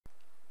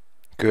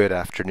Good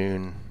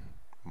afternoon,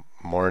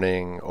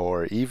 morning,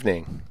 or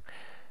evening,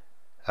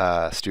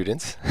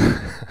 students.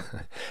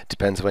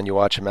 Depends when you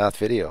watch a math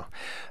video.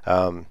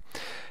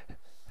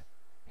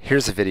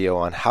 Here's a video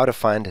on how to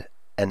find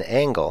an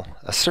angle,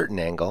 a certain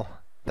angle,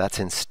 that's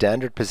in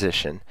standard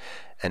position.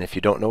 And if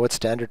you don't know what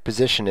standard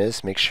position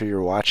is, make sure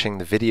you're watching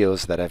the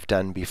videos that I've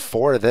done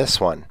before this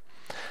one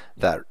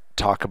that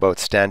talk about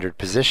standard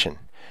position,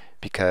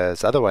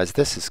 because otherwise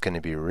this is going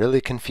to be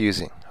really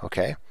confusing,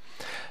 okay?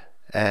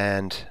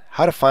 And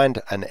how to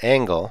find an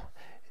angle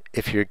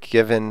if you're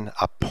given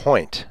a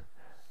point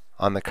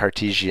on the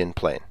Cartesian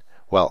plane.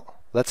 Well,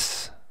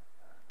 let's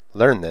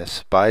learn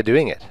this by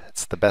doing it.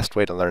 It's the best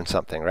way to learn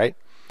something, right?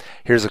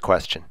 Here's a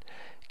question.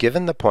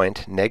 Given the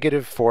point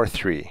 -4,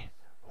 3,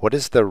 what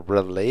is the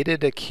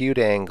related acute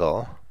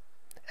angle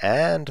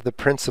and the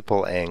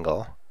principal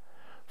angle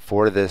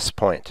for this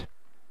point?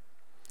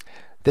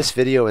 This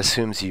video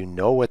assumes you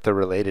know what the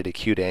related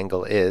acute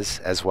angle is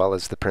as well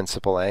as the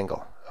principal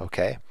angle,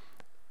 okay?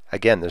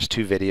 Again, there's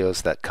two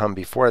videos that come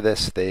before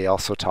this. They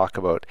also talk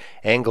about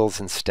angles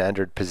in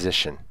standard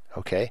position,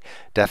 okay?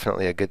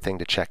 Definitely a good thing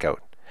to check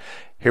out.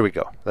 Here we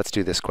go. Let's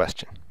do this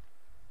question.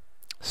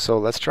 So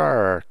let's draw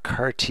our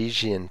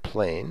Cartesian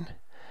plane,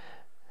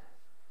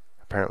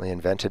 apparently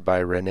invented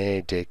by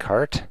René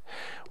Descartes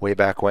way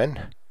back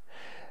when.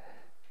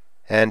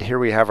 And here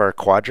we have our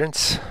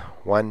quadrants,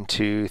 1,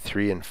 2,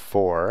 3, and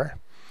 4.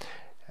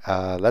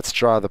 Let's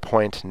draw the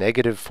point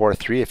 -4,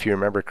 3. If you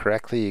remember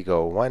correctly, you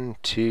go 1,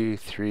 2,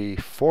 3,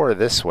 4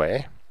 this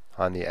way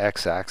on the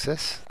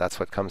x-axis. That's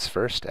what comes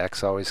first.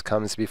 X always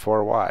comes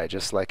before y,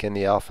 just like in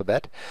the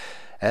alphabet.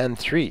 And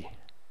 3.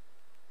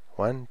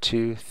 1,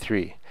 2,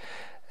 3.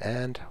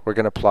 And we're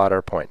going to plot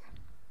our point.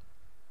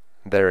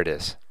 There it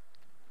is.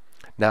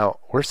 Now,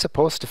 we're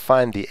supposed to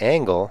find the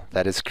angle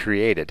that is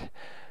created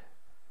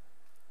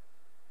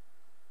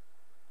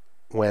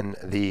when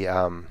the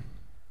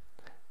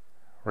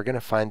we're going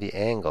to find the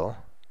angle,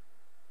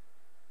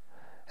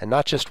 and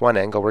not just one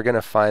angle. We're going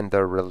to find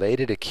the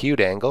related acute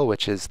angle,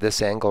 which is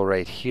this angle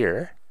right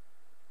here,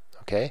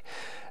 okay?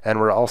 And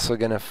we're also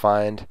going to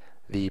find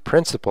the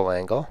principal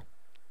angle,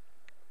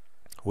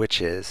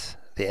 which is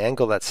the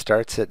angle that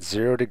starts at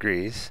 0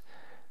 degrees.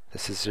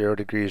 This is 0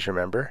 degrees,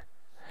 remember?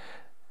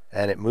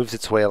 And it moves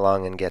its way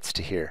along and gets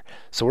to here.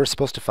 So we're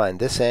supposed to find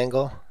this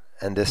angle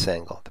and this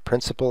angle, the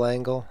principal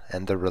angle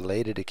and the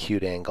related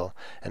acute angle.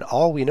 And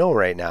all we know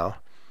right now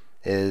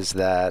is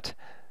that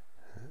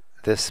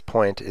this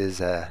point is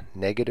a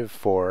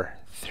 -4,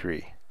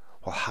 3.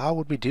 Well, how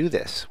would we do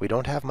this? We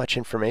don't have much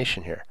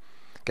information here.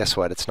 Guess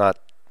what? It's not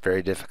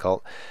very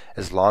difficult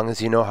as long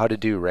as you know how to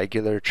do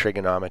regular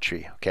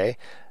trigonometry, okay?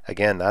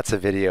 Again, that's a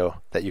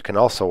video that you can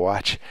also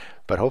watch,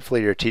 but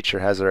hopefully your teacher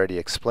has already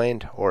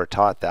explained or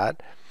taught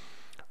that.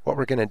 What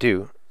we're going to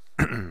do,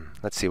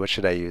 let's see, what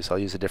should I use? I'll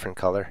use a different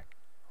color.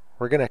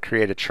 We're going to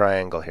create a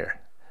triangle here,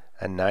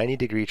 a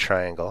 90-degree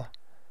triangle.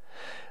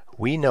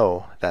 We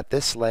know that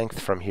this length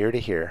from here to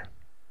here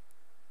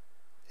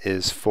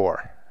is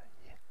 4.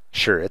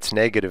 Sure, it's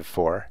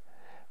 -4,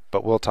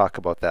 but we'll talk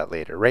about that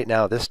later. Right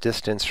now, this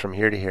distance from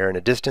here to here, and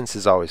a distance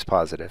is always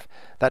positive,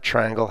 that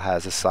triangle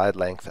has a side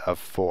length of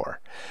 4.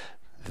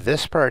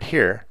 This part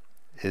here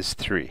is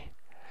 3.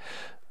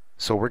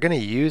 So we're going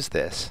to use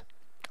this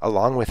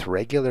along with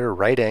regular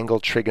right-angle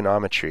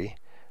trigonometry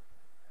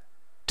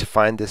to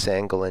find this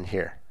angle in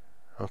here,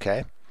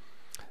 okay?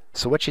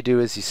 So what you do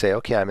is you say,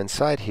 okay, I'm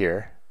inside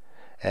here,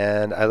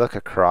 and I look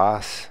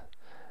across,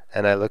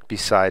 and I look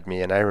beside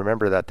me, and I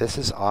remember that this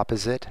is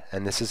opposite,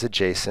 and this is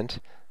adjacent.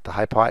 The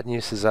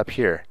hypotenuse is up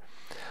here.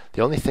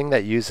 The only thing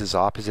that uses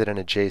opposite and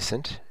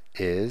adjacent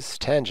is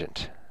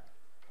tangent.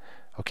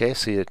 Okay,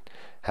 so you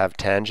have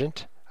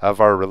tangent of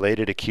our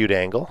related acute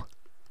angle.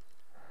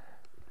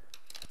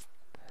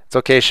 It's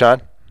okay,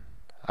 Sean.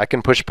 I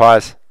can push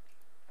pause.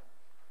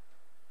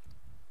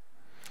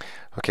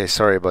 Okay,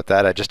 sorry about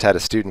that. I just had a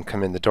student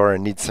come in the door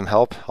and need some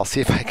help. I'll see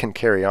if I can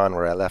carry on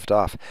where I left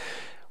off.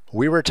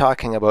 We were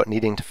talking about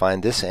needing to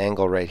find this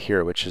angle right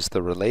here, which is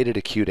the related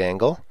acute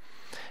angle,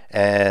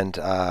 and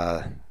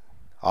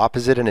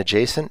opposite and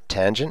adjacent,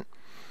 tangent.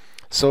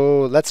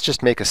 So let's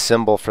just make a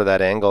symbol for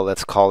that angle.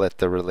 Let's call it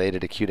the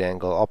related acute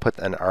angle. I'll put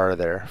an R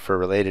there for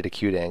related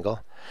acute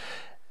angle.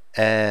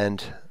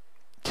 And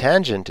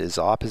tangent is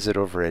opposite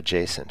over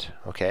adjacent,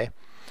 okay?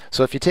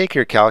 So if you take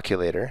your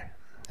calculator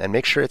and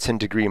make sure it's in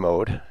degree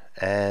mode,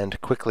 and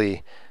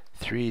quickly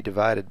 3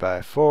 divided by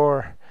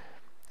 4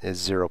 is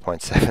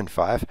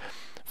 0.75.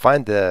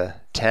 Find the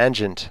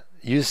tangent,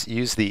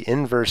 use the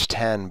inverse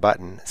tan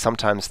button.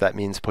 Sometimes that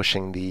means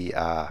pushing the,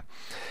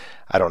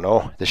 I don't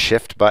know, the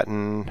shift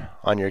button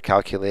on your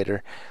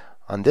calculator.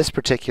 On this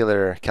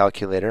particular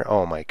calculator,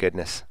 oh my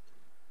goodness,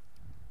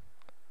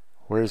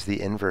 where's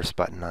the inverse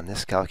button on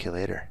this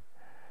calculator?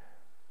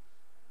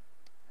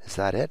 Is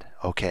that it?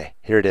 Okay,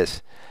 here it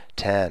is,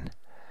 tan.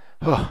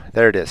 Oh,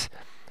 there it is,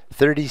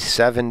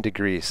 37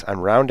 degrees.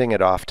 I'm rounding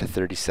it off to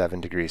 37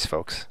 degrees,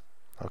 folks.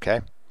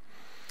 Okay,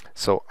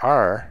 so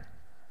R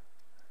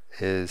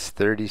is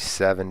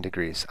 37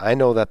 degrees. I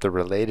know that the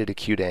related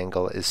acute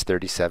angle is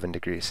 37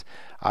 degrees.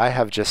 I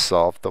have just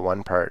solved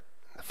the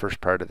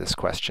first part of this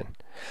question.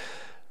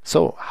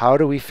 So how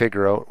do we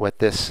figure out what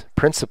this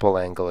principal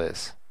angle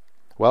is?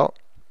 Well,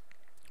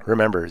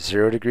 remember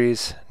 0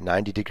 degrees,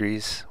 90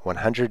 degrees,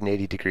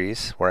 180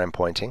 degrees, where I'm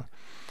pointing.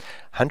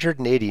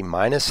 180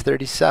 minus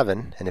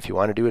 37, and if you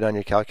want to do it on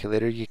your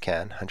calculator, you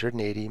can.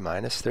 180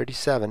 minus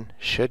 37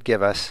 should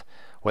give us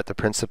what the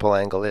principal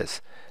angle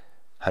is.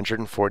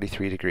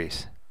 143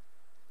 degrees.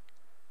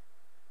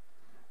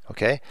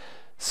 Okay,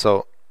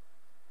 so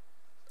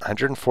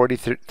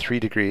 143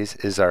 degrees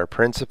is our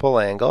principal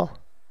angle,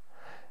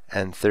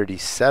 and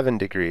 37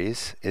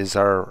 degrees is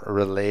our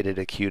related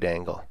acute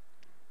angle.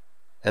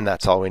 And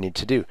that's all we need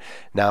to do.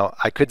 Now,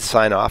 I could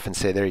sign off and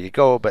say, there you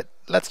go, but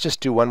let's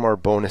just do one more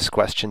bonus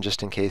question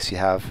just in case you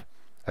have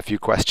a few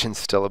questions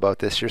still about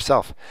this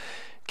yourself.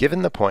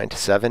 Given the point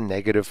 7,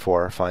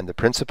 -4, find the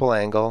principal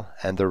angle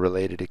and the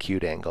related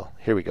acute angle.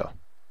 Here we go.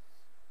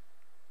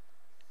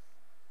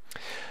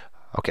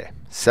 Okay,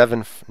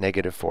 7,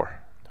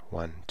 -4.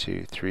 1,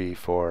 2, 3,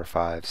 4,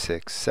 5,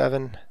 6,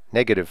 7.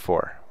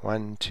 -4.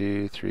 1,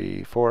 2,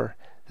 3, 4.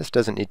 This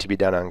doesn't need to be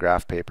done on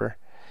graph paper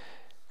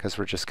because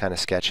we're just kind of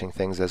sketching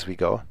things as we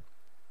go.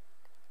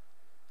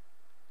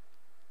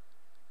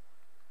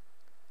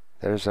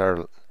 There's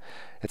our,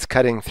 it's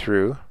cutting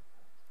through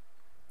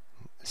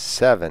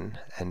 7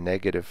 and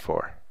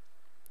 -4.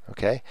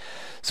 Okay,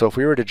 so if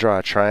we were to draw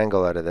a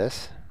triangle out of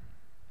this,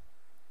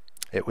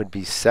 it would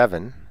be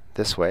 7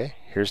 this way,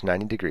 here's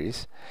 90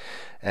 degrees,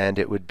 and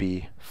it would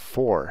be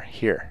 4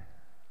 here.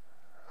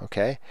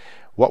 Okay,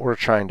 what we're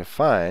trying to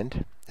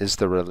find is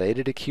the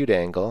related acute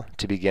angle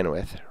to begin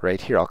with,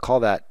 right here. I'll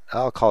call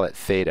it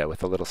theta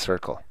with a little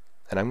circle,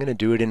 and I'm going to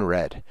do it in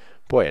red.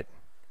 Boy, it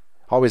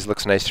always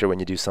looks nicer when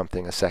you do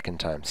something a second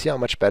time. See how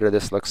much better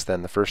this looks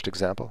than the first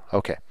example?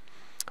 Okay,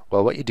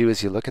 well, what you do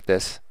is you look at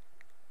this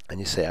and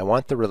you say, I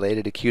want the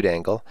related acute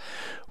angle,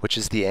 which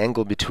is the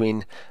angle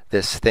between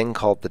this thing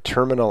called the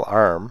terminal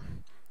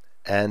arm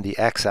and the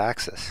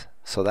x-axis.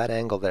 So that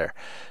angle there.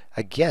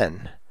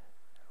 Again,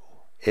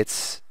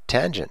 it's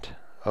tangent,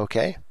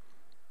 okay?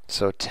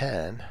 So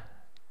tan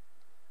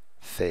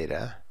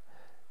theta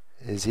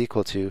is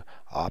equal to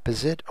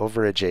opposite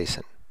over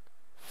adjacent,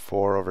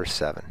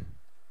 4/7.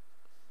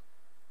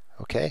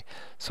 Okay,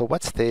 so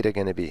what's theta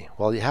going to be?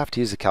 Well, you have to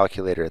use a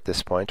calculator at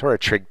this point, or a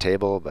trig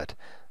table, but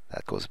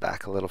that goes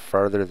back a little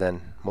farther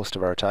than most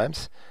of our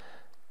times.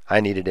 I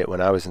needed it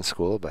when I was in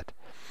school, but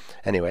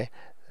anyway,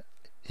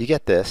 you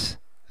get this.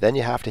 Then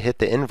you have to hit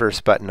the inverse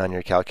button on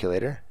your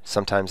calculator,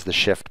 sometimes the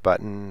shift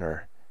button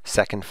or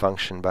second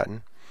function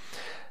button.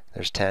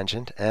 There's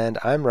tangent, and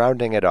I'm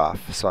rounding it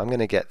off, so I'm going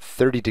to get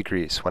 30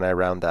 degrees when I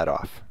round that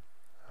off.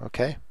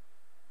 Okay?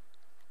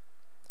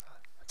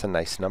 That's a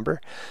nice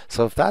number.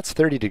 So if that's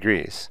 30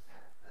 degrees,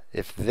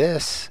 if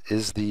this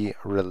is the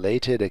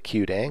related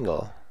acute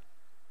angle,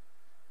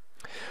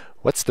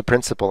 what's the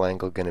principal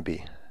angle going to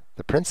be?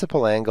 The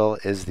principal angle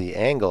is the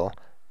angle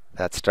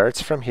that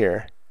starts from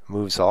here,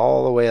 moves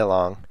all the way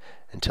along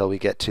until we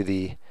get to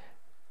the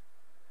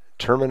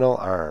terminal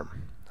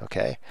arm.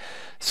 Okay,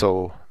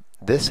 so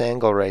this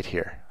angle right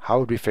here, how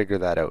would we figure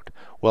that out?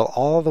 Well,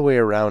 all the way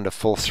around a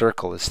full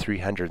circle is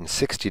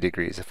 360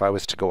 degrees. If I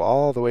was to go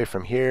all the way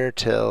from here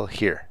till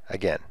here,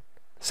 again,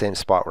 same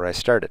spot where I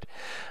started,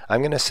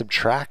 I'm going to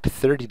subtract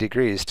 30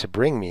 degrees to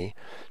bring me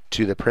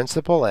to the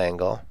principal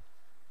angle,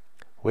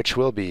 which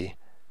will be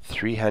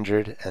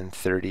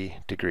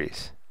 330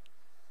 degrees.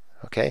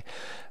 Okay,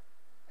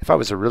 if I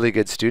was a really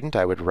good student,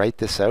 I would write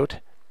this out.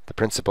 The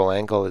principal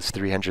angle is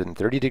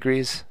 330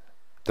 degrees.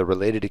 The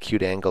related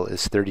acute angle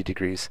is 30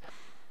 degrees.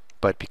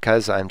 But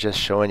because I'm just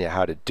showing you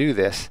how to do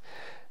this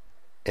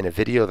in a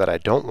video that I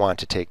don't want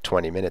to take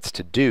 20 minutes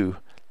to do,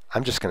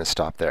 I'm just going to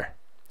stop there.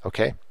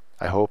 Okay?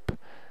 I hope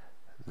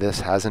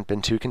this hasn't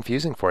been too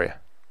confusing for you.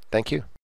 Thank you.